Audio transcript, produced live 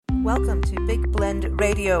Welcome to Big Blend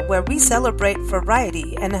Radio, where we celebrate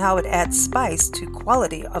variety and how it adds spice to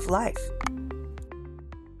quality of life.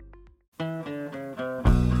 I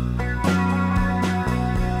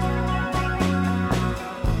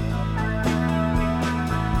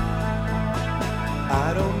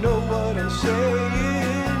don't know what I'm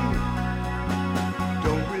saying.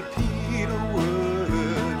 Don't repeat a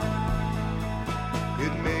word.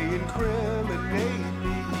 It may incriminate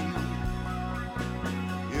me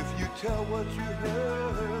if you tell what you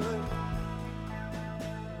heard.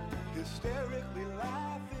 Hysterically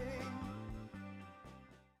laughing.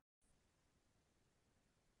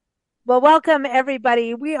 Well, welcome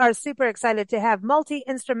everybody. We are super excited to have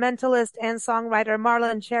multi-instrumentalist and songwriter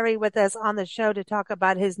Marlon Cherry with us on the show to talk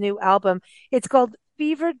about his new album. It's called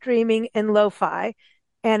Fever Dreaming in Lo-Fi,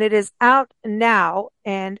 and it is out now.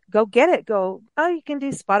 And go get it. You can do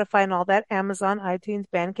Spotify and all that, Amazon, iTunes,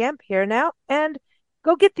 Bandcamp, here now, and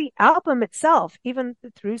go get the album itself, even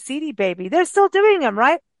through CD Baby. They're still doing them,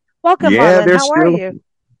 right? Welcome, Marlon. How are you?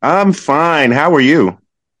 I'm fine. How are you?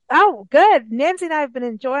 Oh, good. Nancy and I have been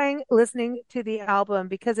enjoying listening to the album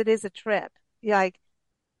because it is a trip. Like,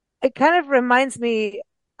 it kind of reminds me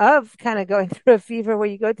of kind of going through a fever where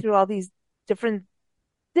you go through all these different,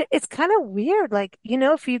 it's kind of weird. Like,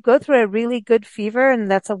 if you go through a really good fever,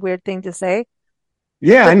 and that's a weird thing to say.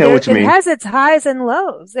 Yeah, I know what you mean. It has its highs and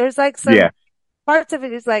lows. There's like some parts of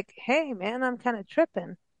it is like, hey, man, I'm kind of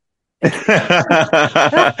tripping.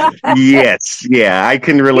 Yes, yeah, I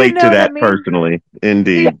can relate to that personally.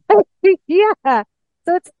 Indeed. Yeah.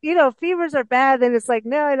 So it's, fevers are bad, and it's like,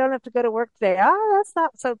 no, I don't have to go to work today. Oh, that's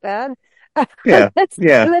not so bad. Yeah.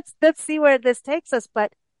 Let's see where this takes us.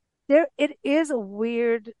 But it is a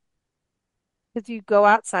weird, because you go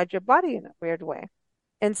outside your body in a weird way.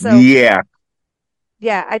 And so, yeah,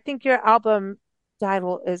 I think your album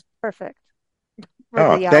title is perfect for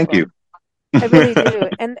the album. Thank you. I really do.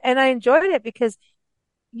 And I enjoyed it because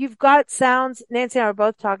you've got sounds. Nancy and I were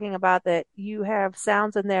both talking about that. You have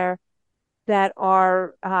sounds in there that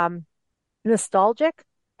are nostalgic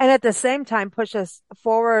and at the same time push us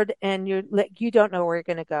forward, and you don't know where you're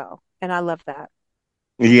going to go. And I love that.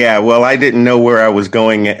 Yeah, well, I didn't know where I was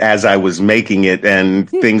going as I was making it,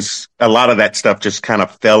 and a lot of that stuff just kind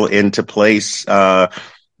of fell into place. There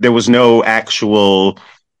was no actual,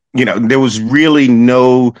 there was really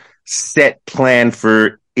no set plan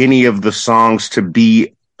for any of the songs to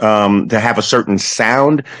be to have a certain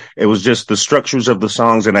sound. It was just the structures of the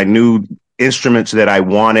songs, and I knew instruments that I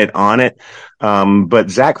wanted on it.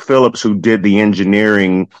 But Zach Phillips, who did the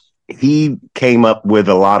engineering, he came up with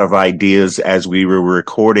a lot of ideas as we were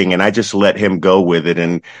recording, and I just let him go with it.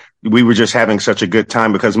 And we were just having such a good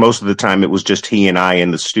time because most of the time it was just he and I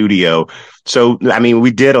in the studio. So, I mean,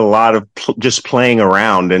 we did a lot of just playing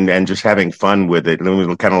around and just having fun with it. And it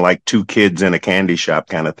was kind of like two kids in a candy shop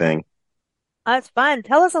kind of thing. That's fun.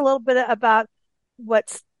 Tell us a little bit about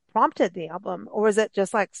what's prompted the album, or is it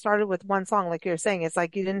just like started with one song? Like you're saying, it's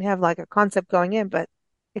like you didn't have like a concept going in, but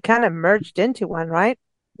it kind of merged into one, right?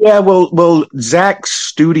 Yeah, well, Zach's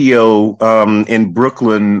studio in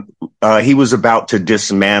Brooklyn, he was about to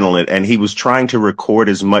dismantle it, and he was trying to record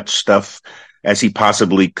as much stuff as he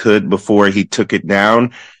possibly could before he took it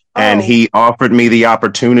down. And he offered me the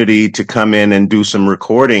opportunity to come in and do some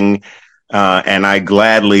recording, and I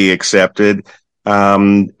gladly accepted.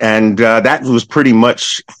 And that was pretty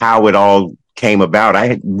much how it all came about.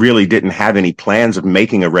 I really didn't have any plans of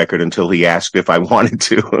making a record until he asked if I wanted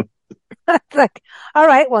to. It's like, all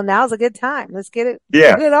right, well, now's a good time. Let's get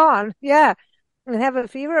it on. Yeah. And have a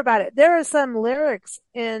fever about it. There are some lyrics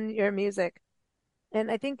in your music, and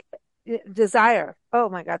I think Desire. Oh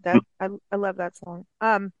my God, I love that song.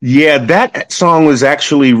 Yeah, that song was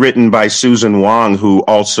actually written by Susan Wong, who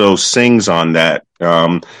also sings on that.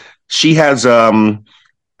 She has a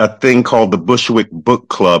thing called the Bushwick Book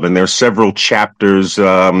Club, and there's several chapters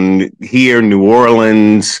here, New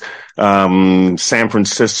Orleans, San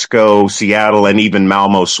Francisco, Seattle, and even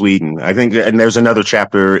Malmo, Sweden. I think, and there's another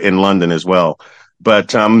chapter in London as well.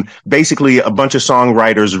 But basically, a bunch of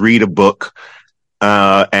songwriters read a book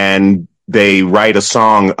and they write a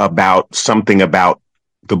song about something about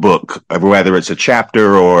the book, whether it's a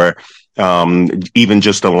chapter or even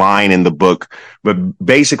just a line in the book. But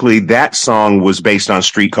basically, that song was based on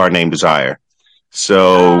Streetcar Named Desire.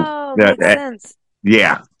 So makes sense.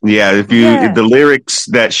 Yeah. If the lyrics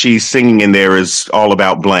that she's singing in there is all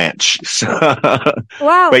about Blanche. So,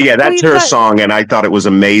 wow. But yeah, that's her song, and I thought it was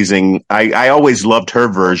amazing. I always loved her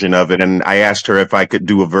version of it, and I asked her if I could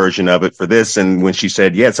do a version of it for this, and when she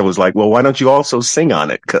said yes, I was like, well, why don't you also sing on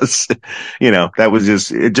it? Because, that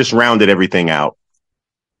was it just rounded everything out.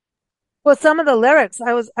 Well, some of the lyrics,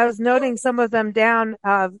 I was noting some of them down,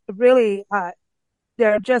 really,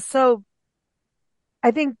 they're just so,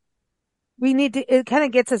 I think we need to, it kind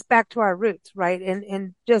of gets us back to our roots, right?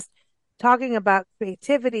 And just talking about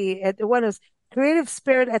creativity. The one is creative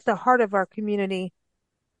spirit at the heart of our community,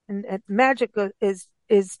 and magic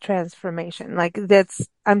is transformation. Like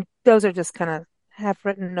those are just kind of half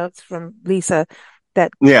written notes from Lisa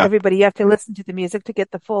that Yeah, everybody, you have to listen to the music to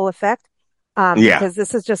get the full effect. yeah, Because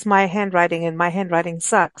this is just my handwriting and my handwriting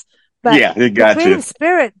sucks. But yeah. It the got you. creative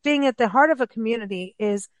spirit being at the heart of a community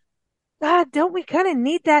is, God, don't we kind of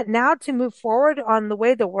need that now to move forward on the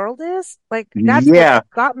way the world is? Like that's what Yeah,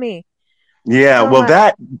 got me yeah. so Well, much.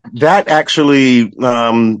 that actually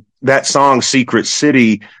that song "Secret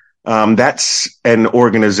City." That's an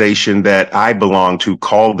organization that I belong to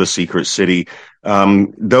called the Secret City.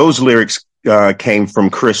 Those lyrics came from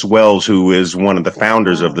Chris Wells, who is one of the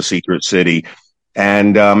founders of Oh, the Secret City,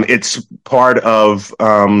 and it's part of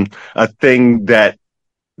a thing that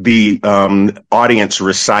the audience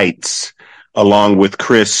recites along with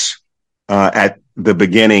Chris at the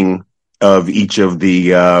beginning of each of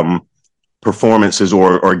the performances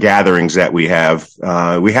or gatherings that we have.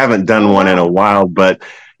 We haven't done oh one in a wow. while, but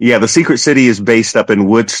yeah, the Secret City is based up in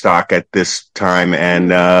Woodstock at this time,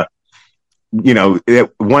 and Hmm.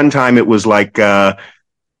 at one time it was like an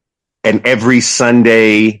every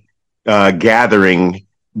Sunday gathering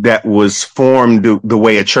that was formed the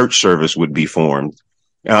way a church service would be formed.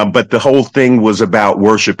 But the whole thing was about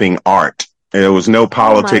worshiping art. There was no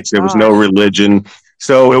Oh my politics. There was no gosh. religion.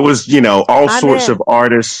 So it was, all I'm sorts of in.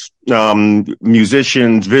 artists,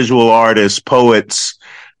 musicians, visual artists, poets,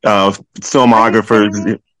 Are you kidding me?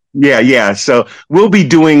 filmographers. Yeah, yeah. So we'll be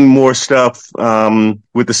doing more stuff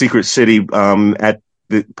with the Secret City at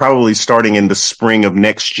probably starting in the spring of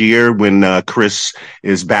next year when Chris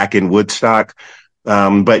is back in Woodstock.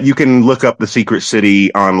 But you can look up the Secret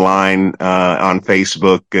City online on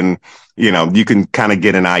Facebook, and you can kind of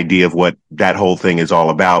get an idea of what that whole thing is all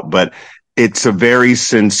about. But it's a very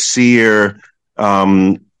sincere.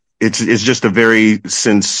 It's just a very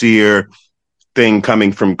sincere thing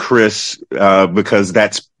coming from Chris because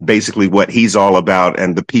that's basically what he's all about,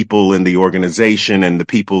 and the people in the organization and the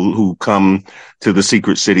people who come to the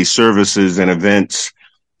Secret City services and events.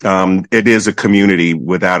 It is a community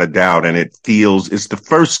without a doubt, and it's the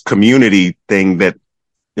first community thing that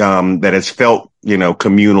has felt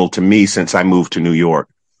communal to me since I moved to New York.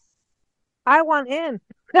 I want in.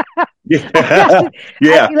 Yeah,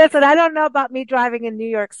 yeah, Listen, I don't know about me driving in New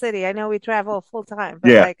York City. I know we travel full time, but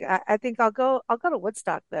yeah. like I think I'll go to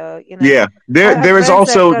Woodstock though. Yeah, I have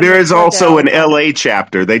friends that go there to is go there also all the an time. LA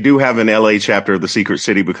chapter. They do have an LA chapter of the Secret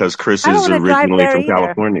City because Chris I don't is want to drive originally there from either.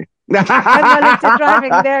 California. I'm not into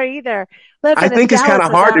driving there either. I Listen, and think it's kind Dallas of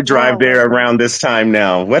is hard to out my drive way, there so around this time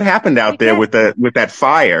now. What happened you out there can't. with the with that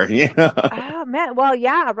fire? Yeah. Oh man, well,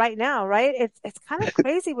 yeah, right now, right? It's kind of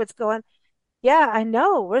crazy what's going. Yeah, I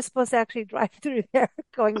know. We're supposed to actually drive through there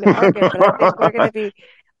going to market, but I think we're going to be.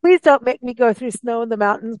 Please don't make me go through snow in the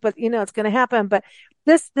mountains, but it's going to happen. But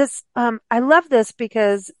I love this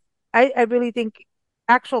because I really think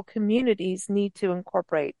actual communities need to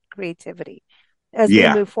incorporate creativity as we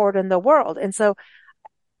Yeah, move forward in the world. And so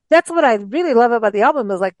that's what I really love about the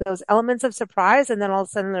album is like those elements of surprise. And then all of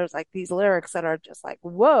a sudden there's like these lyrics that are just like,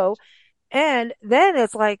 whoa. And then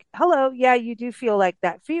it's like, hello, yeah, you do feel like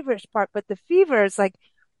that feverish part, but the fever is like,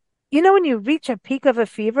 when you reach a peak of a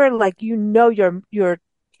fever, like you're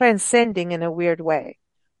transcending in a weird way.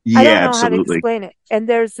 I yeah, don't know how to absolutely. explain it. And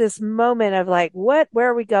there's this moment of like, what? Where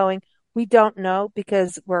are we going? We don't know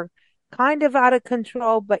because we're kind of out of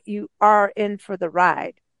control, but you are in for the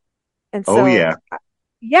ride. And Oh so, yeah.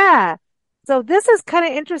 yeah. So this is kind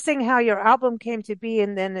of interesting how your album came to be.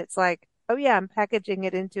 And then it's like, oh yeah, I'm packaging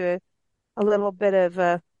it into a little bit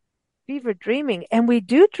of fever dreaming. And we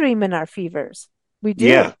do dream in our fevers. We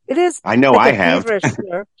Yeah. do. It is I know like I a have. feverish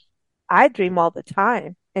fear. I dream all the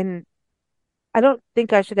time. And I don't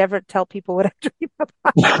think I should ever tell people what I dream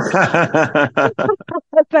about.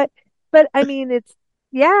 But, but I mean,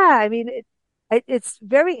 yeah, I mean, it's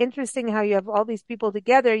very interesting how you have all these people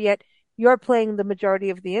together, yet you're playing the majority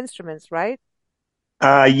of the instruments, right?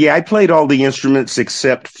 Yeah, I played all the instruments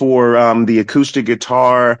except for the acoustic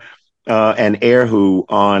guitar and erhu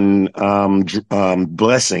on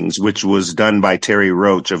Blessings, which was done by Terry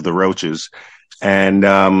Roach of the Roaches.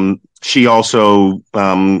 And she also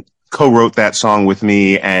co-wrote that song with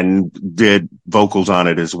me and did vocals on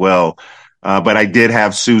it as well. But I did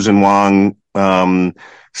have Susan Wong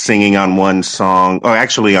singing on one song, or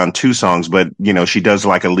actually on two songs, but she does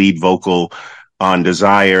like a lead vocal on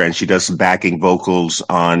Desire, and she does some backing vocals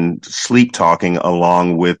on Sleep Talking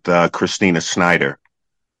along with Christina Snyder.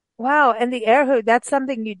 Wow. And the air hoot, that's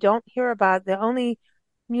something you don't hear about. The only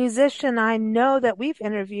musician I know that we've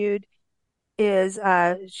interviewed is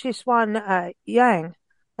Shishwan Yang.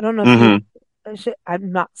 I don't know if you, Hmm.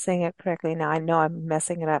 I'm not saying it correctly now. I know I'm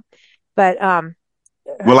messing it up, but Well,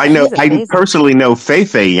 she's I amazing. personally know Fei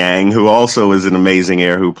Fei Yang, who also is an amazing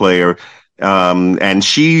air hoop player. And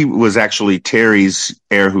she was actually Terry's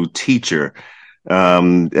air hoop teacher.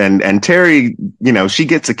 And Terry, she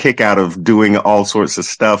gets a kick out of doing all sorts of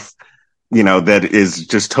stuff, that is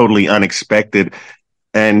just totally unexpected.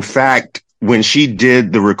 In fact, when she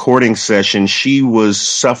did the recording session, she was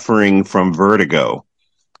suffering from vertigo.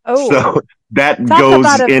 Oh, So that talk goes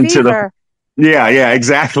about a into the fever. yeah, yeah,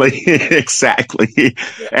 exactly. Exactly.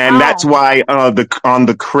 And that's Ow. why the on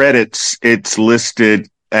the credits it's listed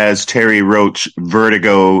as Terry Roach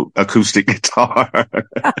Vertigo acoustic guitar.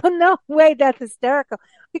 Oh, no, wait, that's hysterical.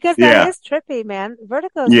 Because that Yeah. is trippy, man.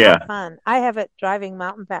 Vertigo is Yeah. not fun. I have it driving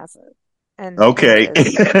mountain passes, and it Okay.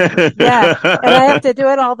 is. Yeah, and I have to do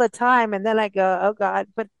it all the time, and then I go, "Oh God,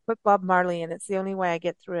 put Bob Marley in." It's the only way I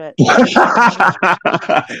get through it.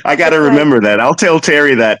 I got to It's like remember that. I'll tell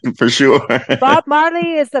Terry that for sure. Bob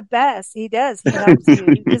Marley is the best. He does. He helps you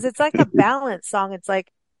because it's like a balance song. It's like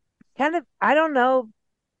kind of I don't know.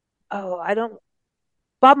 Oh, I don't.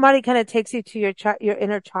 Bob Marley kind of takes you to your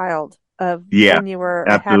inner child of Yeah, when you were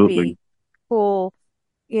a absolutely. happy, cool,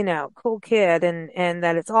 cool kid, and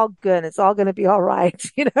that it's all good. It's all going to be all right.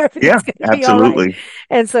 Yeah, Everything's going to be all right. absolutely.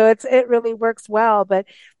 And so it really works well. But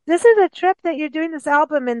this is a trip that you're doing this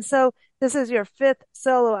album. And so this is your fifth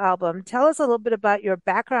solo album. Tell us a little bit about your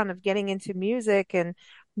background of getting into music and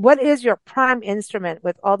what is your prime instrument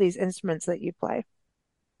with all these instruments that you play?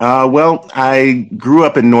 Well, I grew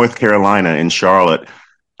up in North Carolina in Charlotte.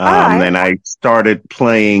 All right. And I started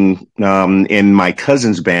playing in my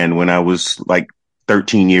cousin's band when I was like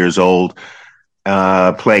 13 years old,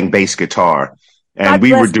 playing bass guitar. And God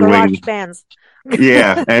we were bless garage doing, bands.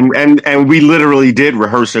 yeah, and we literally did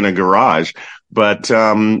rehearse in a garage. But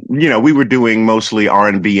we were doing mostly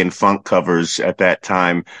R&B and B and funk covers at that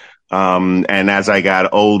time. And as I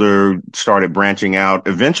got older, started branching out.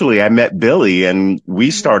 Eventually, I met Billy, and we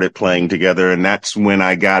Mhm. started playing together. And that's when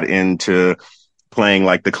I got into playing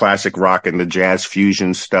like the classic rock and the jazz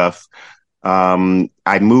fusion stuff.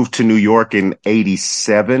 I moved to New York in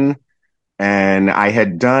 '87, and I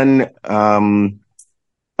had done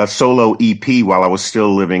a solo EP while I was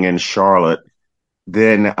still living in Charlotte.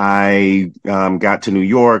 Then I got to New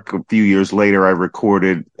York. A few years later, I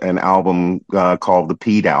recorded an album called the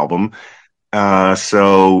Pete album.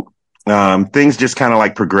 So things just kind of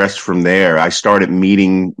like progressed from there. I started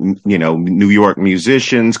meeting, New York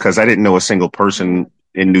musicians because I didn't know a single person Mhm.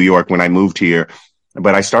 in New York when I moved here.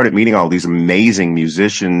 But I started meeting all these amazing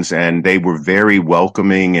musicians, and they were very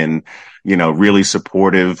welcoming and, really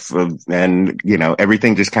supportive and,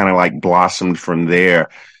 everything just kind of like blossomed from there.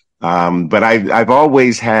 But I've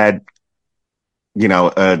always had, you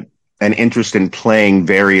know, a, an interest in playing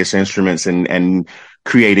various instruments and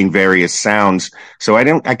creating various sounds. So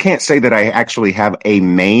I can't say that I actually have a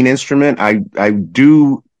main instrument. I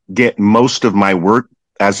do get most of my work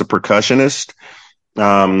as a percussionist.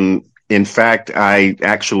 In fact, I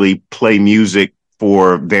actually play music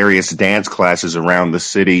for various dance classes around the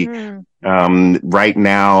city. Mm. Right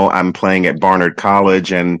now, I'm playing at Barnard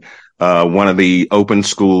College and one of the open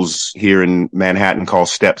schools here in Manhattan called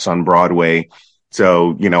Steps on Broadway.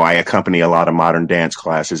 So, I accompany a lot of modern dance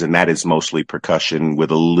classes, and that is mostly percussion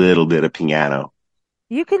with a little bit of piano.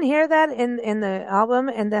 You can hear that in the album,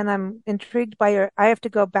 and then I'm intrigued by I have to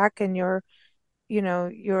go back in your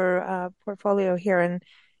portfolio here and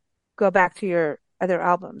go back to your other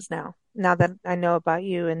albums now that I know about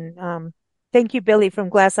you. And thank you, Billy from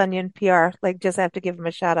Glass Onion PR. Like, just have to give him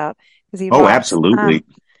a shout out because he Oh, rocks. absolutely.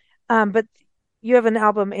 But you have an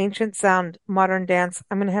album, Ancient Sound, Modern Dance.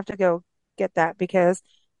 I'm gonna have to go get that because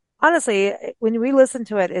honestly, when we listen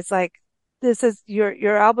to it, it's like this is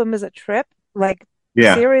your album is a trip. Like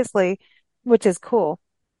Yeah. seriously, which is cool.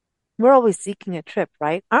 We're always seeking a trip,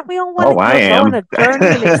 right? Aren't we all Oh, wanting I to go on am. a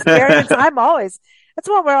journey and experience? That's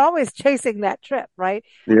what we're always chasing that trip, right?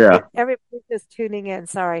 Yeah. But everybody's just tuning in.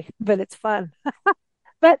 Sorry, but it's fun.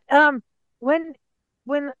 But when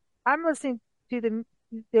when I'm listening to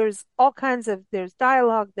there's all kinds of there's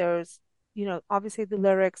dialogue, there's obviously the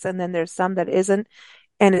lyrics, and then there's some that isn't,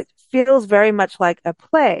 and it feels very much like a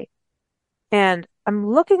play. And I'm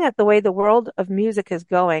looking at the way the world of music is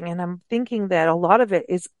going, and I'm thinking that a lot of it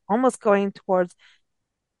is almost going towards,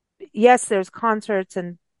 yes, there's concerts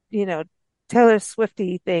and, you know, Taylor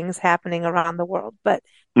Swifty things happening around the world. But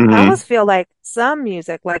I Hmm. almost feel like some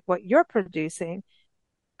music, like what you're producing,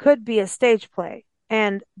 could be a stage play.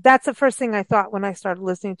 And that's the first thing I thought when I started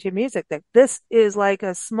listening to music, that this is like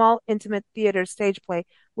a small, intimate theater stage play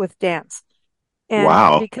with dance. And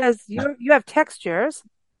Wow. because you have textures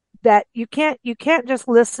that you can't just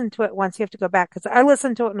listen to it once. You have to go back. Because I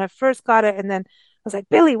listened to it when I first got it, and then I was like,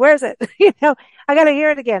 Billy, where's it? I got to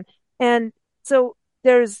hear it again. And so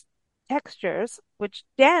there's textures, which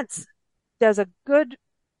dance does a good.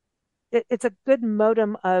 It's a good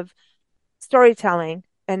modem of storytelling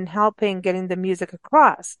and helping getting the music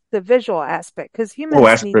across the visual aspect, because Oh,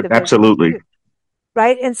 humans need the visual absolutely. too.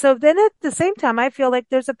 Right. And so then at the same time, I feel like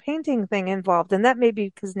there's a painting thing involved. And that may be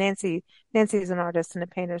because Nancy's an artist and a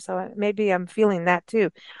painter. So maybe I'm feeling that too.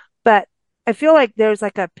 But I feel like there's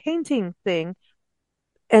like a painting thing,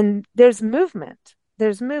 and there's movement.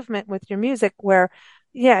 There's movement with your music where,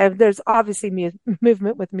 yeah, there's obviously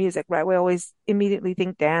movement with music, right? We always immediately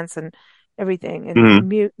think dance and everything, and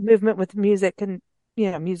Hmm. movement with music and,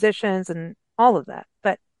 musicians and all of that.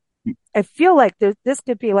 But I feel like this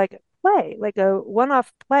could be like a play, like a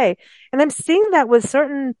one-off play. And I'm seeing that with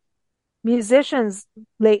certain musicians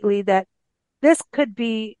lately, that this could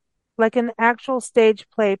be like an actual stage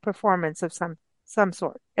play performance of some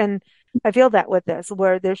sort. And I feel that with this,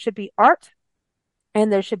 where there should be art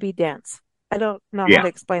and there should be dance. I don't know how Yeah. to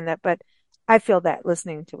explain that, but I feel that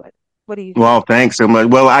listening to it. What do you Well, think? thanks so much.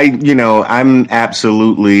 Well, I'm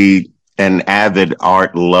absolutely an avid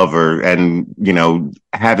art lover, and,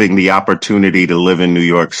 having the opportunity to live in New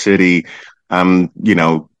York City, I'm,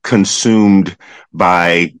 consumed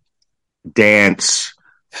by dance,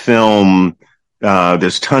 film.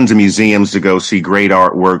 There's tons of museums to go see great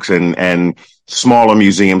artworks, and smaller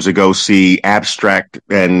museums to go see abstract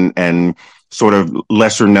and sort of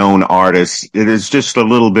lesser known artists. It is just a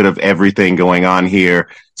little bit of everything going on here.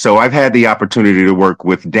 So I've had the opportunity to work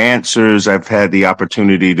with dancers. I've had the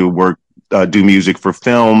opportunity to do music for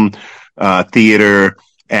film, theater,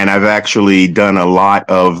 and I've actually done a lot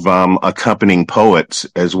of accompanying poets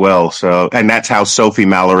as well. So, and that's how Sophie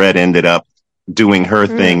Malloret ended up doing her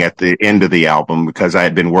thing Mm. at the end of the album, because I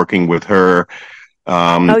had been working with her.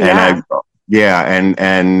 Oh And yeah.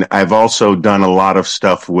 and I've also done a lot of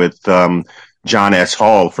stuff with John S.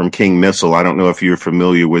 Hall from King Missile. I don't know if you're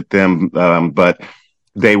familiar with them, but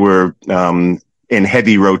they were in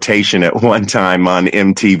heavy rotation at one time on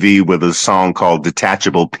MTV with a song called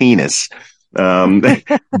 "Detachable Penis." Um, but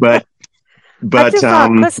I but just saw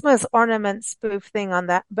a Christmas ornament spoof thing on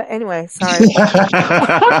that. But anyway, sorry.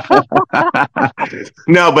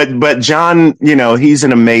 No, but John, he's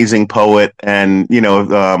an amazing poet, and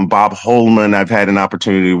Bob Holman, I've had an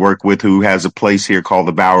opportunity to work with, who has a place here called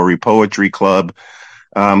the Bowery Poetry Club.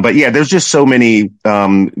 But yeah, there's just so many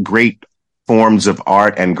great forms of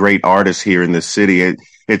art and great artists here in the city.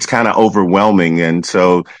 It's kind of overwhelming, and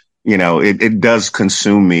so it does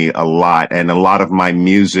consume me a lot, and a lot of my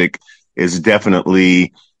music is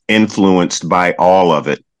definitely influenced by all of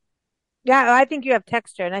it. Yeah, I think you have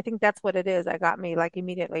texture, and I think that's what it is. I got me like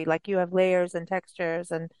immediately. Like you have layers and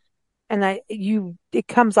textures, and it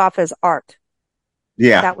comes off as art.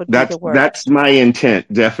 Yeah, That would be that's the word. that's my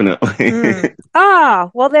intent, definitely. Mm.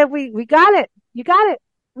 Ah, well then we got it. You got it.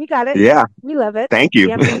 We got it. Yeah, We love it. thank you.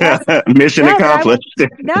 Yeah, I mean that's Mission no, that accomplished.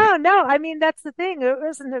 no. I mean that's the thing. It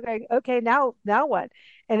wasn't like, okay, now what?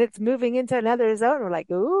 And it's moving into another zone. We're like,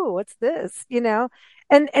 ooh, what's this?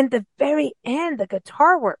 And the very end, the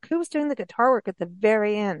guitar work. Who was doing the guitar work at the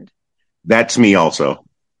very end? That's me also.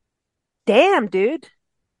 Damn, dude.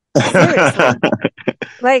 Seriously.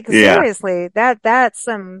 Like Yeah. seriously, that's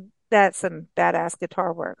some badass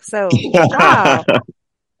guitar work. So wow.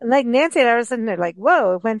 Like Nancy and I were sitting there like,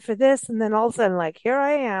 whoa, it went for this. And then all of a sudden, like, here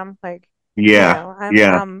I am. Like, Yeah.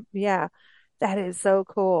 Yeah. yeah, that is so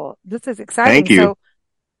cool. This is exciting. Thank you. So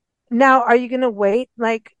now are you going to wait?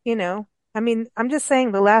 Like, I mean, I'm just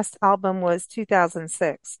saying the last album was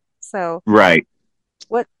 2006. So Right.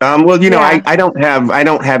 what? Well, Yeah. I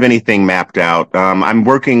don't have anything mapped out. I'm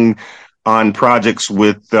working on projects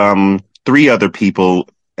with three other people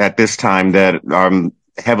at this time that I'm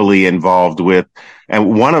heavily involved with,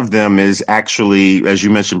 and one of them is actually, as you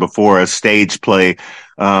mentioned before, a stage play.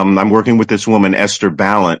 I'm working with this woman, Esther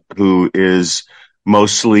Ballant, who is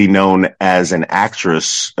mostly known as an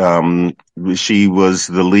actress. She was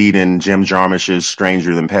the lead in Jim Jarmusch's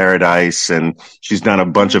Stranger Than Paradise, and she's done a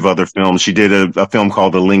bunch Hmm. of other films. She did a film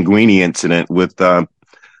called The Linguini Incident with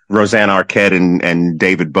Roseanne Arquette and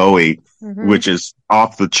David Bowie, Hmm. which is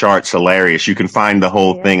off the charts hilarious. You can find the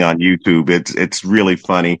whole thing Yeah. on YouTube. It's really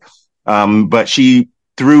funny. But she,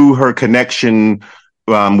 through her connection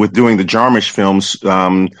with doing the Jarmusch films,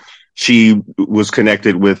 she was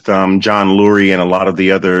connected with John Lurie and a lot of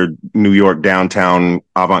the other New York downtown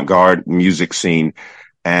avant-garde music scene.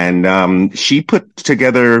 And she put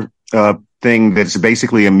together a thing that's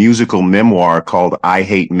basically a musical memoir called I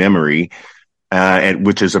Hate Memory,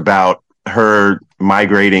 which is about her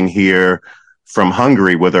migrating here from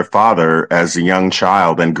Hungary with her father as a young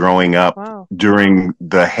child and growing up Wow. during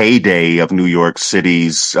the heyday of New York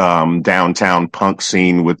City's downtown punk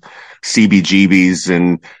scene with CBGBs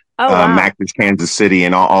and Oh, wow. Max's Kansas City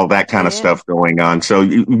and all that kind of Yeah. stuff going on. So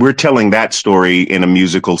we're telling that story in a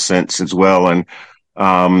musical sense as well. And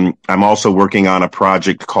I'm also working on a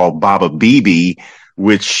project called Baba Bibi,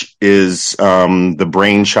 which is the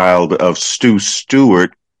brainchild of Stu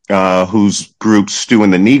Stewart, whose group Stu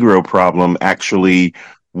and the Negro Problem actually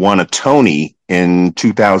won a Tony in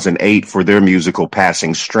 2008 for their musical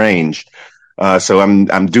Passing Strange. So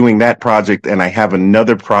I'm doing that project, and I have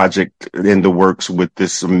another project in the works with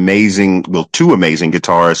this two amazing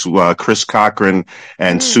guitarists, Chris Cochran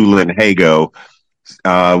and Mm. Sulin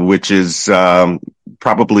Hago, which is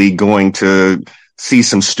probably going to see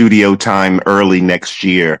some studio time early next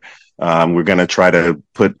year. We're going to try to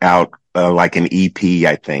put out like an EP,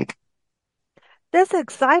 I think. That's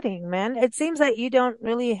exciting, man. It seems that you don't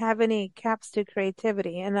really have any caps to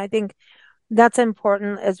creativity. And I think that's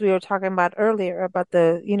important, as we were talking about earlier, about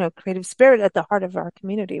the, creative spirit at the heart of our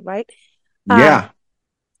community, right? Um, Yeah.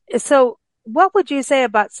 so what would you say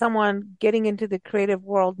about someone getting into the creative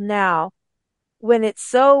world now when it's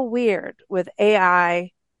so weird with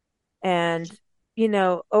AI and,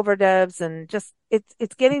 overdubs and just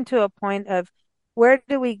it's getting to a point of where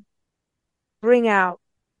do we bring out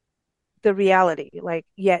the reality, like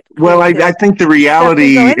yet Well, I creative think the stuff can go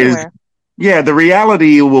reality is, anywhere. yeah, the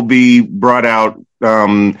reality will be brought out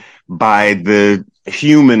by the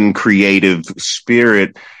human creative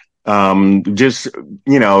spirit. Just,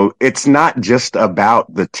 it's not just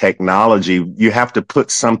about the technology. You have to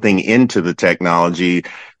put something into the technology.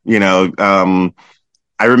 You know,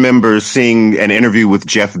 I remember seeing an interview with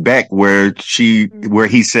Jeff Beck where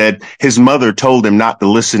he said his mother told him not to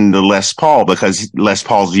listen to Les Paul because Les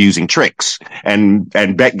Paul's using tricks. And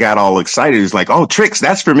Beck got all excited. He's like, "Oh, tricks,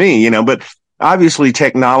 that's for me," but obviously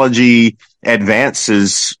technology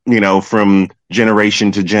advances, from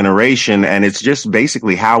generation to generation. And it's just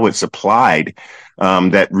basically how it's applied,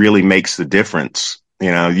 that really makes the difference.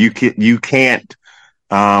 You can't,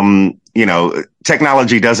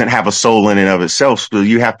 technology doesn't have a soul in and of itself, so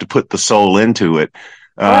you have to put the soul into it.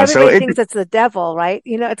 Well, So everybody it, thinks it's the devil, right?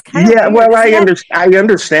 It's kind of yeah, weird, well, isn't it? I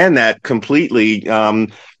understand that completely.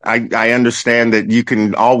 I understand that you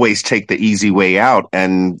can always take the easy way out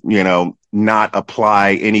and, not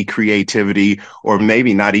apply any creativity or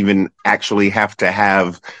maybe not even actually have to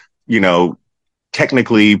have, you know,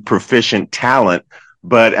 technically proficient talent.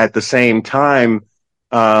 But at the same time,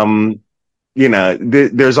 um,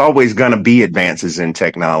 there's always going to be advances in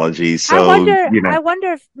technology. So, I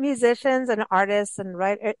wonder if musicians and artists and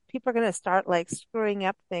people are going to start like screwing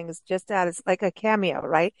up things just as like a cameo,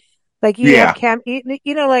 right? Like you have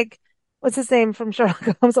yeah, like what's his name from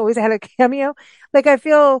Sherlock Holmes always had a cameo. Like I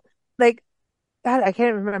feel like God, I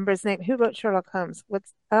can't remember his name. Who wrote Sherlock Holmes? Now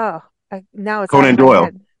it's out of Conan my Doyle.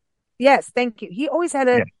 head. Yes, thank you. He always had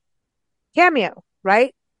a Yeah. cameo,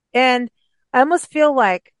 right? And I almost feel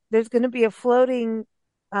like there's going to be a floating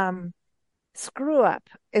um screw up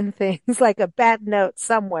in things like a bad note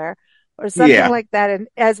somewhere or something Yeah. like that. And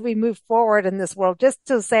as we move forward in this world, just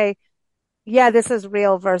to say, yeah, this is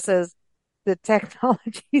real versus the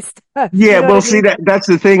technology stuff. You Yeah, know what well, I see mean? that's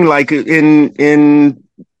the thing. Like in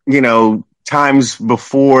times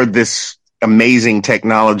before this amazing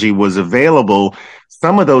technology was available,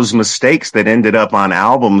 some of those mistakes that ended up on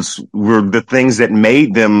albums were the things that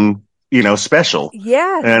made them, special.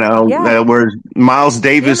 Yeah. Yeah. Where Miles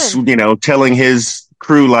Davis, Human. telling his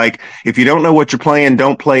crew like, if you don't know what you're playing,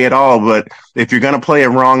 don't play at all. But if you're gonna play a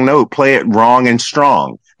wrong note, play it wrong and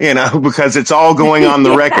strong. Because it's all going on the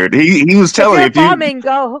Yeah. record. He was If telling you're if you bombing,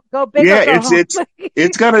 go big or yeah, go home. it's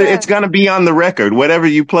Yeah. gonna be on the record. Whatever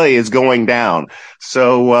you play is going down.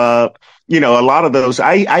 So a lot of those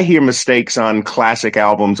I hear mistakes on classic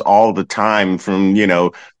albums all the time from,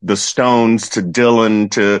 the Stones to Dylan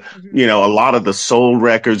to, Mhm. a lot of the soul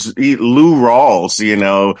records, Lou Rawls,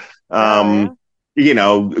 Oh, yeah.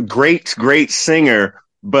 um, great, great singer.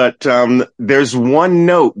 But there's one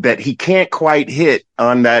note that he can't quite hit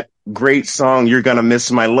on that great song, You're Gonna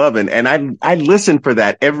Miss My Lovin'. And I listen for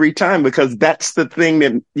that every time because that's the thing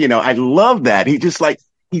that, I love that.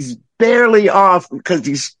 He's barely off because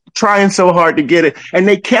he's trying so hard to get it and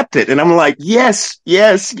they kept it. And I'm like, yes,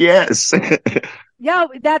 yes, yes. yeah,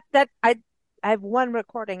 I have one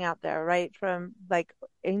recording out there, right, from like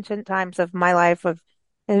ancient times of my life of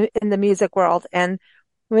in the music world, and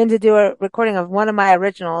we went to do a recording of one of my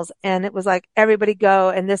originals, and it was like everybody go,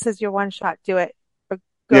 and this is your one shot, do it or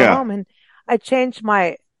go Yeah. home. And I changed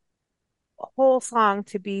my whole song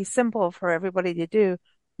to be simple for everybody to do.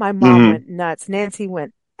 My mom Hmm. went nuts. Nancy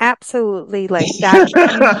went absolutely like that.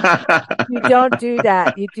 You don't do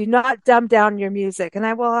that. You do not dumb down your music. And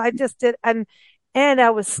I just did. And I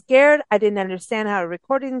was scared. I didn't understand how a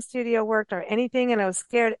recording studio worked or anything. And I was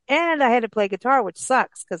scared. And I had to play guitar, which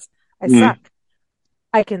sucks because I Hmm. suck.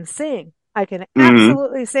 I can sing. I can Hmm.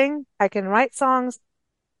 absolutely sing. I can write songs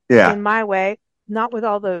Yeah. in my way, not with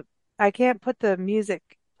all I can't put the music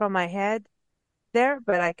from my head there,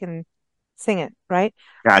 but I can sing it, right?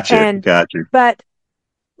 Gotcha. And, Gotcha. but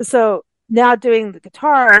so now doing the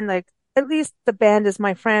guitar and like, at least the band is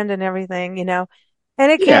my friend and everything, and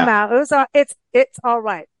it came Yeah. out. It's all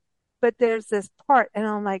right. But there's this part and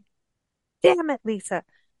I'm like, damn it, Lisa.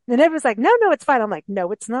 And everyone's like, no, no, it's fine. I'm like,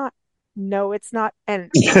 no, it's not. No, it's not.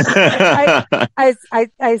 And I,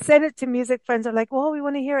 I sent it to music friends. They're like, well, we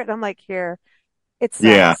want to hear it. I'm like, here, it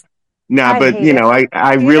Yeah. sucks. Nah, I but hate it.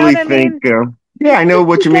 I You know really what I think, mean? yeah, I know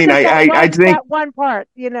what you Because mean. it's I think, that one part.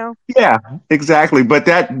 yeah, exactly. But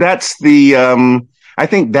that's I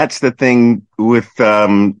think that's the thing with,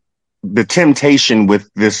 the temptation with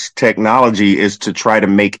this technology is to try to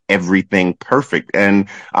make everything perfect. And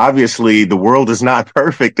obviously the world is not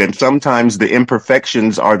perfect. And sometimes the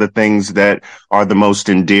imperfections are the things that are the most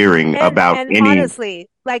endearing about And any, honestly,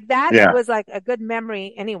 like that yeah, was like a good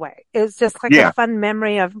memory anyway. It was just like a yeah, fun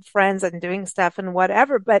memory of friends and doing stuff and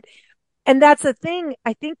whatever. But and that's the thing.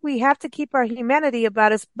 I think we have to keep our humanity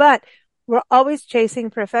about us, but we're always chasing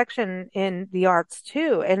perfection in the arts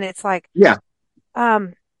too. And it's like, yeah.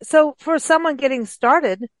 um, so for someone getting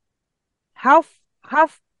started, how,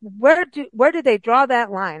 where do they draw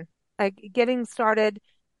that line? Like getting started,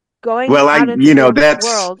 going Well, out into the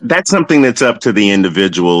world. that's something that's up to the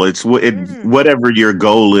individual. Mm, Whatever your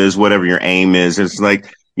goal is, whatever your aim is. It's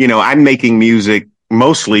like, I'm making music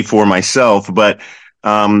mostly for myself, but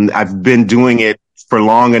I've been doing it for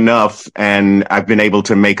long enough, and I've been able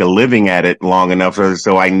to make a living at it long enough,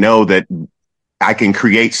 so I know that I can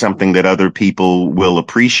create something that other people will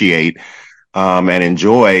appreciate, and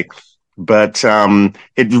enjoy. But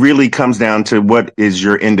it really comes down to what is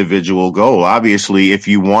your individual goal. Obviously, if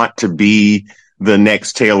you want to be the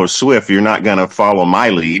next Taylor Swift, you're not going to follow my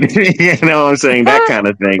lead. You know what I'm saying? That kind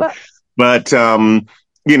of thing. well, But,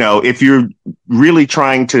 if you're really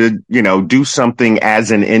trying to, do something as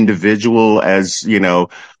an individual, as,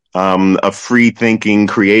 a free thinking,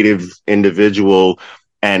 creative individual,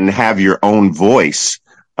 and have your own voice,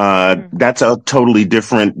 mm. that's a totally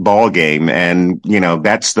different ball game. And,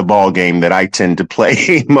 that's the ball game that I tend to play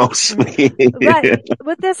Mm. mostly. But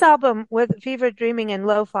with this album, with Fever Dreaming and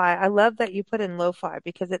Lo-Fi, I love that you put in Lo-Fi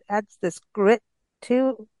because it adds this grit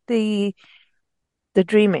to the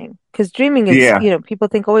dreaming. Because dreaming is, Yeah. people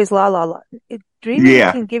think always la la la. Dreaming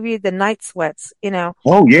Yeah. can give you the night sweats.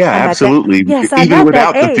 Oh, yeah, I'm at that, absolutely. yes, I'm Even at that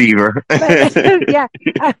without the age. fever. But yeah,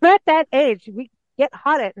 I'm at that age. We get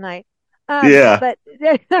hot at night. Yeah. But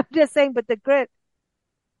I'm just saying, but the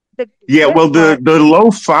Yeah, grit well, part, the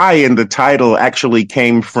lo-fi in the title actually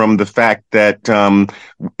came from the fact that,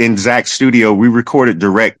 in Zach's studio, we recorded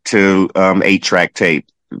direct to, 8-track tape.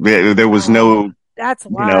 There was oh, no, that's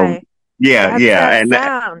you know, why. yeah, That's yeah. that And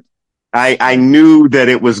sound. I Mm, knew that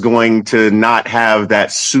it was going to not have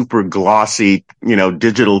that super glossy,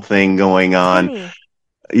 digital thing going on. tinny.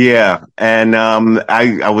 Yeah. And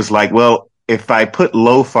I was like, well, if I put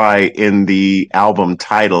lo-fi in the album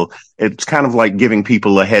title, it's kind of like giving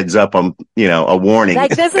people a heads up on, a warning,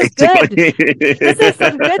 Like, this is good. basically. This is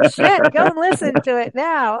some good shit. Go and listen to it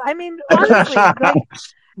now. I mean, honestly, like,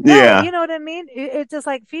 no, Yeah. you know what I mean? It's just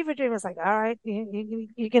like Fever Dream is like, all right,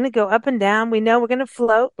 you're going to go up and down. We know we're going to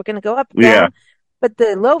float. We're going to go up and Yeah. down. But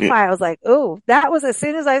the lo-fi, I was like, oh, that was as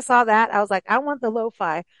soon as I saw that, I was like, I want the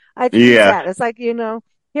lo-fi. I choose Yeah. that. It's like,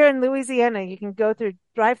 here in Louisiana, you can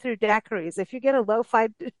drive through daiquiris. If you get a lo-fi,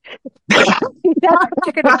 that's what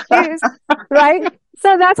you're going to choose, right?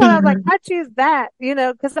 So that's what I was like, I choose that,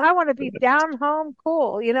 because I want to be down home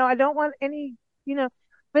cool. I don't want any, you know,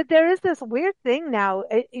 but there is this weird thing now.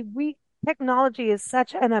 Technology is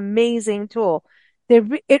such an amazing tool.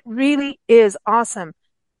 It really is awesome.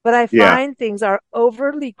 But I Yeah. find things are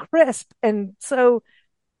overly crisp and so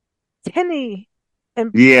tinny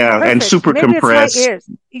and Yeah. And perfect. super Maybe it's my compressed. ears.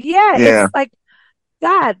 Yeah, Yeah. it's like,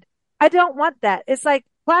 God, I don't want that. It's like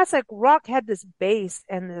classic rock had this bass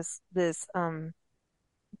and this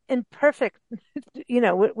in perfect,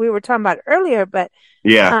 we were talking about earlier, but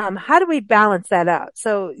Yeah. how do we balance that out?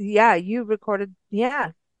 So yeah, you recorded,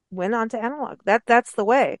 yeah, went on to analog. That's the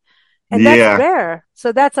way. And that's Yeah. rare.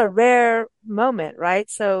 So that's a rare moment, right?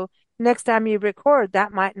 So next time you record,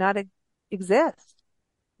 that might not exist.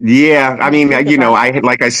 Yeah, I And you mean, think about,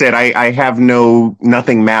 like I said, I have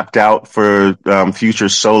nothing mapped out for future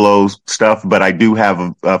solo stuff, but I do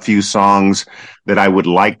have a few songs that I would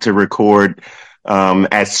like to record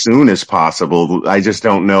as soon as possible. I just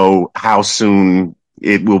don't know how soon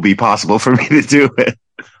it will be possible for me to do it.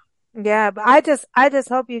 yeah, but I just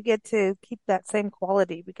hope you get to keep that same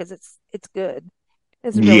quality because it's good.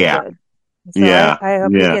 It's really Yeah, good. So I, yeah, I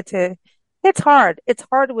hope you yeah. get to, it's hard. It's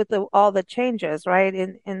hard with all the changes, right?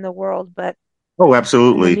 In the world, but Oh,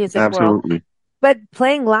 in the absolutely, music world. absolutely. But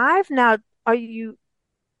playing live now, are you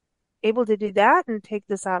able to do that and take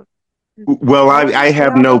this out and Well, perform I the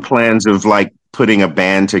have no album? plans of like putting a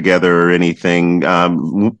band together or anything,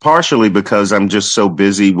 partially because I'm just so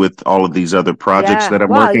busy with all of these other projects Yeah. that I'm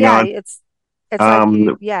Well, working yeah, on. it's like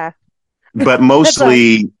Um, yeah. but That's like,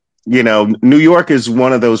 mostly, New York is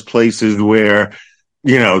one of those places where,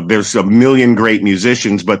 there's a million great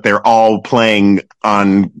musicians, but they're all playing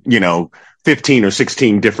on, 15 or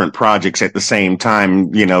 16 different projects at the same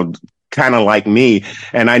time, kind of like me.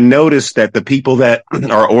 And I noticed that the people that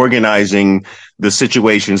are organizing the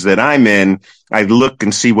situations that I'm in, I look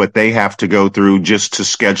and see what they have to go through just to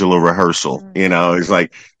schedule a rehearsal. mm, It's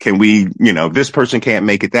like, can we, this person can't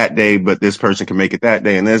make it that day, but this person can make it that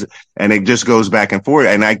day. And it just goes back and forth.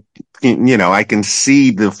 And I can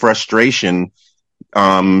see the frustration,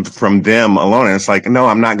 from them alone. And it's like, no,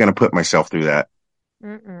 I'm not going to put myself through that.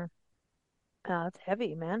 mm-mm. Oh, it's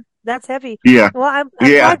heavy, man. That's heavy. Yeah. Well, I'm Yeah.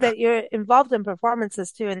 glad that you're involved in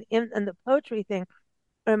performances too. And the poetry thing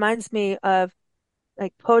reminds me of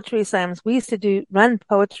like poetry slams. We used to run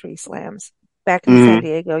poetry slams back in San Hmm.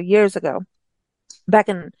 Diego years ago, back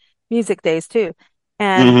in music days too.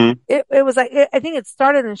 And Hmm. it was like, I think it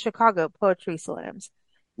started in Chicago, poetry slams.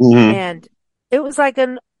 Hmm. And it was like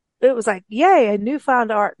it was like, yay, a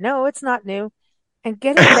newfound art. No, it's not new. And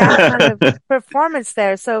getting that kind of performance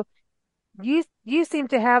there. So you seem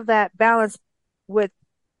to have that balance with,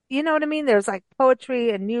 you know what I mean? There's like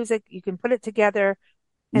poetry and music. You can put it together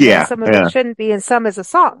and then Yeah. some of it Yeah. shouldn't be and some is a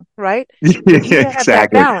song, right? But you have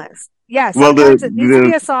that Exactly. balance. Yeah, Well, sometimes it needs to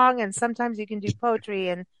be a song and sometimes you can do poetry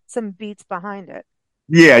and some beats behind it.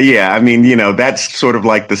 yeah, yeah. I mean, that's sort of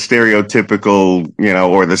like the stereotypical,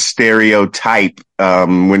 or the stereotype,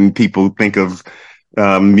 when people think of,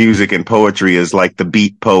 music and poetry as like the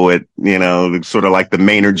beat poet, sort of like the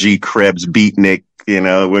Maynard G. Krebs beatnik,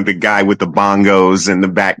 with the guy with the bongos in the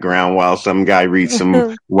background while some guy reads some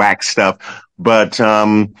whack stuff. But,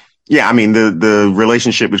 yeah, I mean, the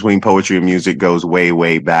relationship between poetry and music goes way,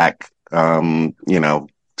 way back,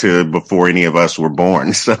 to before any of us were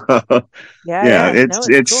born. So, Yeah, yeah, yeah. No, it's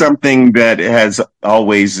it's cool. something that has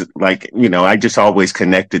always like, I just always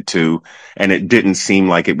connected to, and it didn't seem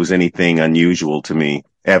like it was anything unusual to me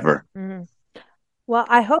ever. Mhm. Well,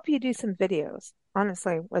 I hope you do some videos,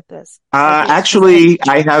 honestly, with this. I do, because Actually,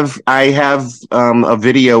 I have a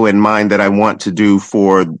video in mind that I want to do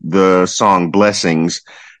for the song Blessings,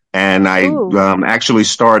 and I ooh, actually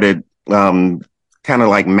started kind of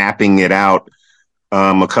like mapping it out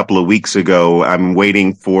a couple of weeks ago. I'm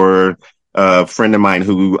waiting for a friend of mine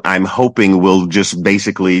who I'm hoping will just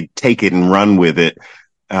basically take it and run with it.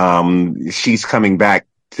 She's coming back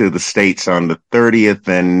to the States on the 30th,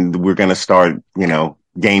 and we're going to start,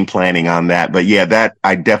 game planning on that. But yeah, that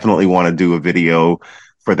I definitely want to do a video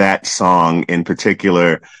for that song in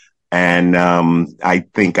particular. And I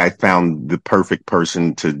think I found the perfect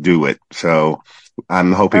person to do it. So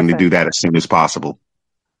I'm hoping to do perfect. that as soon as possible.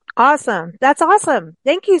 Awesome. That's awesome.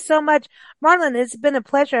 Thank you so much. Marlon, it's been a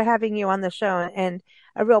pleasure having you on the show and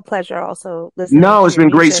a real pleasure also listening No, to it's your been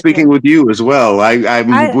great music. speaking And with you as well. I'm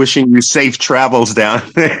I, wishing you safe travels down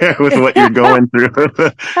there with what you're going through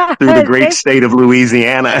through the great thank state of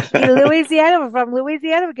Louisiana. Louisiana. From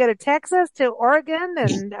Louisiana, we go to Texas, to Oregon,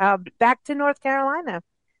 and back to North Carolina,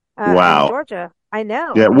 and Wow. Georgia. I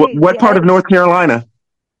know. Yeah. What part of North Carolina?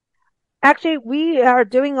 Actually, we are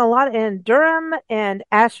doing a lot in Durham and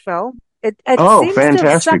Asheville. It Oh, seems to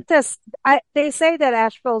have fantastic. sucked us. They say that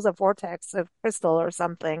Asheville is a vortex of crystal or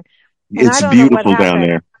something, and I It's don't know what beautiful down happened,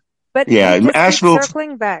 there. but we Yeah. just keep Asheville.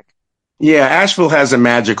 circling back. Yeah. Asheville has a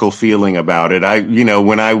magical feeling about it.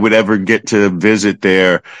 When I would ever get to visit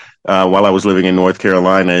there, while I was living in North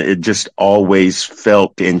Carolina, it just always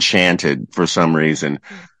felt enchanted for some reason.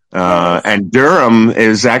 Yes. And Durham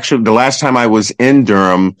is actually the last time I was in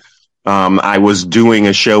Durham. I was doing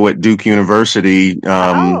a show at Duke University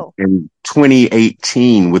Oh, in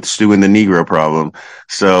 2018 with Stu and the Negro Problem.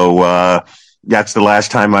 So that's the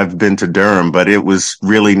last time I've been to Durham, but it was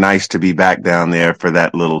really nice to be back down there for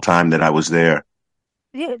that little time that I was there.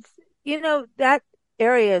 yeah, that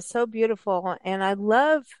area is so beautiful, and I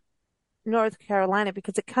love North Carolina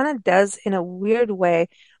because it kind of does in a weird way.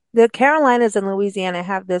 The Carolinas and Louisiana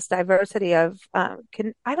have this diversity of, I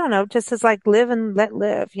don't know, just as like live and let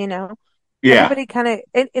live. Yeah, Everybody kind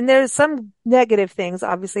of, and there's some negative things,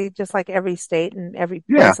 obviously, just like every state and every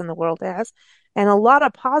yeah, place in the world has, and a lot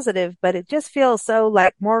of positive, but it just feels so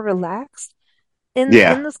like more relaxed in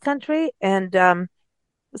yeah. this country. And,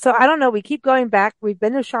 so I don't know. We keep going back. We've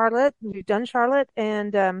been to Charlotte. We've done Charlotte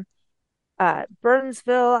and,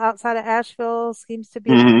 Burnsville outside of Asheville seems to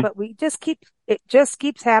be, Hmm. but it just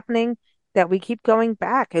keeps happening that we keep going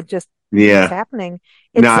back. It just keeps Yeah. happening.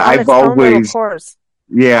 Now It's on its own little course.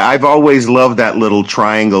 I've always loved that little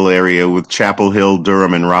triangle area with Chapel Hill,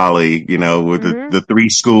 Durham, and Raleigh, with Hmm. the three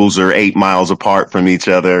schools are 8 miles apart from each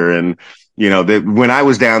other. And, when I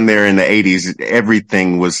was down there in the 80s,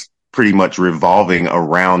 everything was pretty much revolving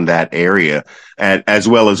around that area, as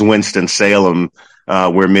well as Winston-Salem,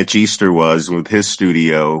 where Mitch Easter was with his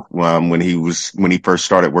studio, when he first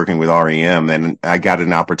started working with REM. And I got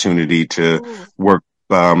an opportunity to Ooh, work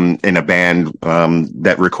in a band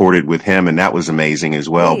that recorded with him, and that was amazing as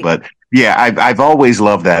well. sweet. But yeah, I've always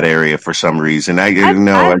loved that area for some reason. I I'm you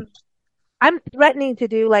know, I'm I'm threatening to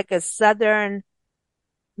do like a Southern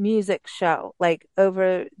music show, like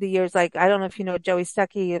over the years. Like I don't know if you know Joey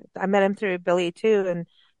Stuckey. I met him through Billy too, and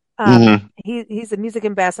hmm he's the music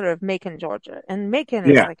ambassador of Macon, Georgia, and Macon is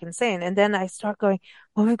yeah, like insane. And then I start going,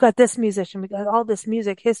 well, we've got this musician, we got all this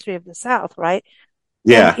music history of the South, right?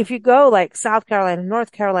 And yeah, if you go like South Carolina,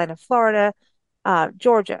 North Carolina, Florida,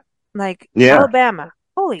 Georgia, like yeah, Alabama,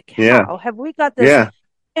 holy yeah, cow, have we got this? yeah,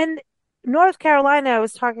 And North Carolina, I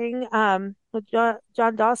was talking with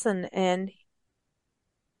John Dawson, and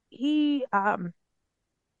he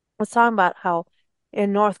was talking about how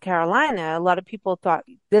in North Carolina, a lot of people thought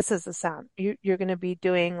this is the sound you're going to be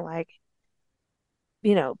doing, like,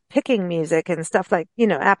 picking music and stuff like,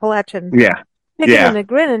 Appalachian yeah, picking yeah, and a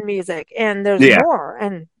grinning music. And there's yeah. more.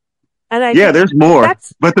 And I Yeah, think there's more.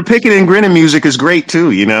 that's, But the picking and grinning music is great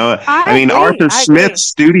too, I I mean, agree. Arthur I agree. Smith's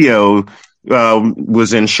studio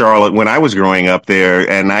was in Charlotte when I was growing up there,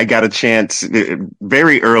 and I got a chance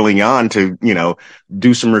very early on to,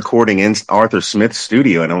 do some recording in Arthur Smith's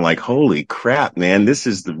studio, and I'm like, holy crap, man, this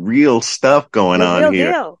is the real stuff going The on real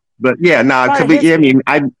here. deal. But yeah, no, A lot of I history. mean,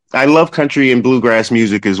 I love country and bluegrass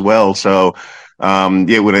music as well, so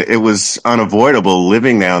it was unavoidable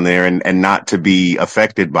living down there and not to be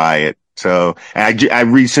affected by it. So I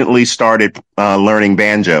recently started learning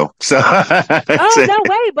banjo. So Oh, no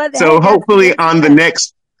way. But hey, so that's the hopefully instrument. on the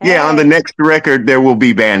Hey. next record there will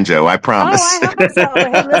be banjo. I Oh, promise. I hope so.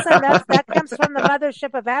 Hey, listen, that comes from the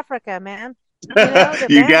mothership of Africa, man.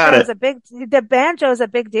 You got it. The banjo is a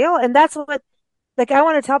big deal. And that's what, like, I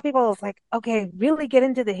want to tell people is like, okay, really get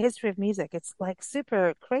into the history of music. It's like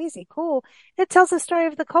super crazy cool. It tells the story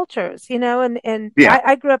of the cultures, and Yeah.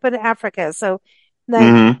 I grew up in Africa. So like,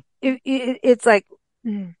 Hmm. it's like,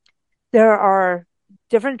 mm, there are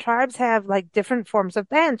different tribes have like different forms of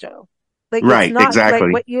banjo. Like it's Right. not like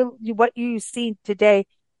Exactly. what you see today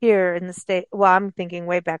here in the state. Well, I'm thinking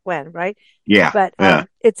way back when, right? Yeah. But Yeah.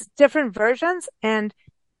 it's different versions, and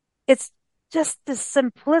it's just the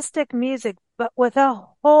simplistic music, but with a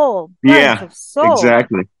whole bunch Yeah. of soul.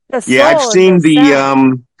 Exactly. The Yeah. soul in the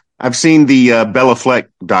sound. I've seen the Bella Fleck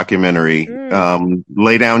documentary, Mm,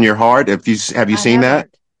 "Lay Down Your Heart." Have you I seen that?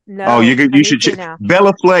 haven't. Oh, No, I you need should. to now.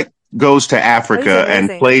 Bella Fleck goes to Oh, he's Africa and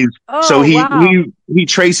amazing. plays. So Oh, wow. he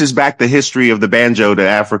traces back the history of the banjo to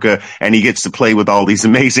Africa, and he gets to play with all these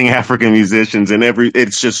amazing African musicians. And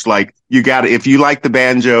it's just like if you like the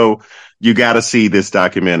banjo, you got to see this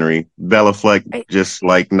documentary. Bella Fleck just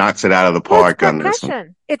like knocks it out of the Well, it's park on this one.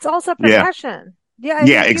 percussion. It's also Yeah, percussion. Yeah,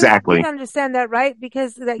 yeah, you'd exactly. understand that, right?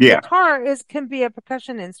 Because the Yeah, guitar can be a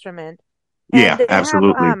percussion instrument, and yeah, they have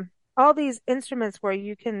absolutely. all these instruments where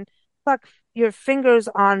you can pluck your fingers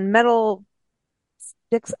on metal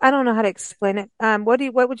sticks. I don't know how to explain it.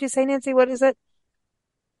 What would you say, Nancy? What is it?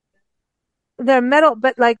 They're metal,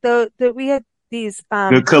 but like we had these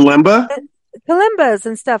The kalimba. kalimbas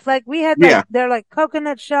and stuff. Like we had like Yeah, they're like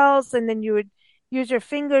coconut shells, and then you would use your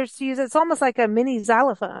fingers to use it. It's almost like a mini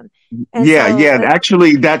xylophone. And yeah, so, yeah.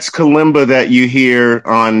 Actually, that's kalimba that you hear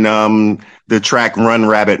on the track "Run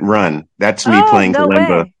Rabbit Run." That's me oh, playing no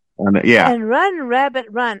kalimba. way. Yeah. And Run Rabbit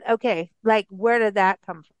Run. Okay, like where did that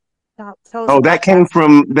come Tell us Oh, that about came that.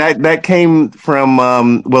 from that came from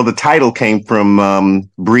well, the title came from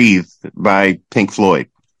Breathe by Pink Floyd.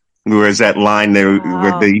 Whereas that line there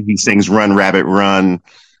where Oh, he sings "Run Rabbit Run,"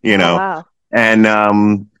 you oh know, wow.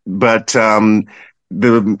 and but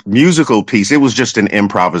the musical piece, it was just an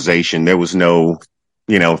improvisation. There was no,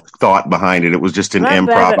 thought behind it. It was just an Run,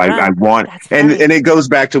 improv. rabbit, I run. want, That's funny. and it goes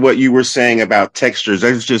back to what you were saying about textures.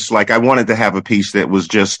 I was just like, I wanted to have a piece that was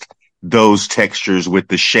just those textures with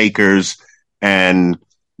the shakers and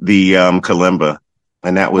the kalimba,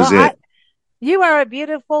 and that Well, was it. you are a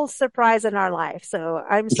beautiful surprise in our life. So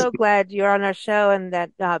I'm so glad you're on our show and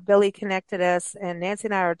that Billy connected us. And Nancy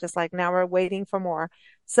and I are just like, now we're waiting for more.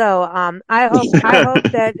 So I hope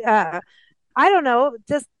that I don't know,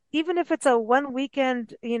 just even if it's a one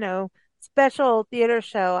weekend, special theater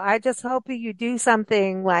show, I just hope that you do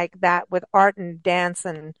something like that with art and dance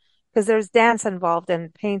and because there's dance involved in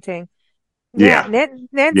painting. Yeah, Yeah,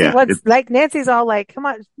 Nancy yeah, wants like Nancy's all like, come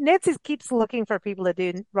on. Nancy keeps looking for people to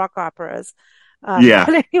do rock operas. yeah.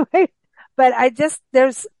 But anyway, but I just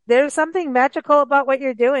there's something magical about what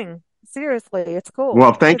you're doing. Seriously, it's cool.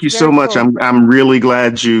 Well, thank It's you so very much. cool. I'm really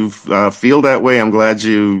glad you feel that way. I'm glad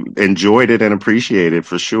you enjoyed it and appreciate it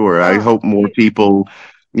for sure. I Oh, hope more you people,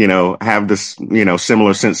 have this,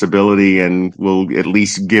 similar sensibility and will at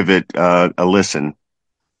least give it a listen.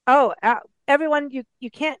 Oh, everyone,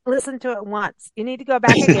 you can't listen to it once. You need to go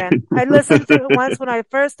back again. I listened to it once when I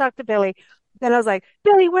first talked to Billy. Then I was like,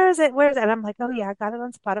 Billy, where is it? Where is it? And I'm like, oh yeah, I got it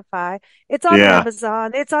on Spotify. It's on Yeah.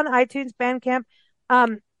 Amazon. It's on iTunes, Bandcamp,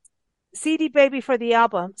 um, CD Baby for the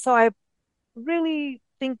album. So I really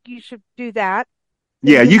think you should do that.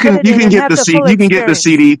 Then Yeah, you can put it you in can and get have the the C full you can get the experience.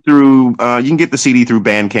 CD through you can get the CD through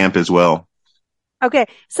Bandcamp as well. Okay.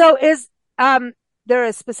 So is there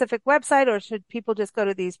a specific website or should people just go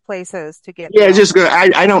to these places to get the Yeah, just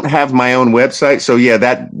album? go. I don't have my own website, so yeah,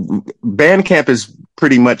 that Bandcamp is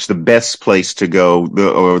pretty much the best place to go,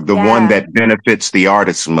 or the one Yeah. that benefits the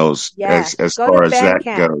artist most Yeah, as go to far as that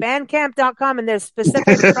Bandcamp, goes. bandcamp.com, and there's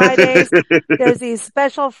specific Fridays. There's these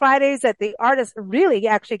special Fridays that the artist really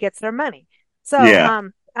actually gets their money. So, Yeah,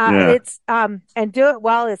 yeah. it's, and do it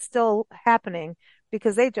while it's still happening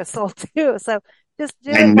because they just sold too. So just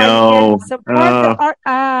do I it while you can know. support the art.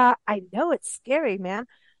 I know it's scary, man.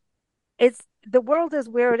 The world is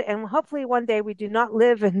weird and hopefully one day we do not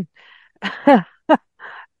live in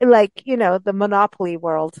like, the monopoly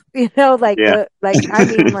world, Yeah, I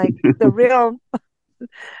mean, like the real.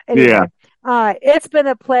 yeah. Anyway, it's been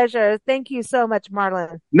a pleasure. Thank you so much,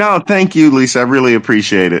 Marlon. No, thank you, Lisa. I really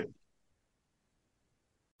appreciate it.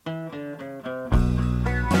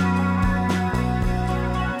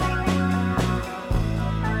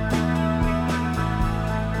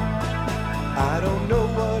 I don't know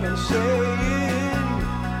what I'm saying.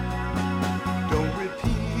 Don't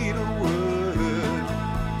repeat a word.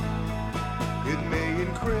 It may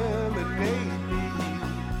incriminate me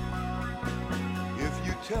if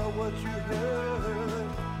you tell what you heard.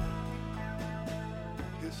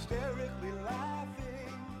 Hysterically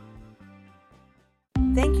laughing.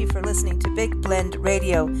 Thank you for listening to Big Blend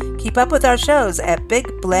Radio. Keep up with our shows at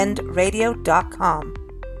bigblendradio.com.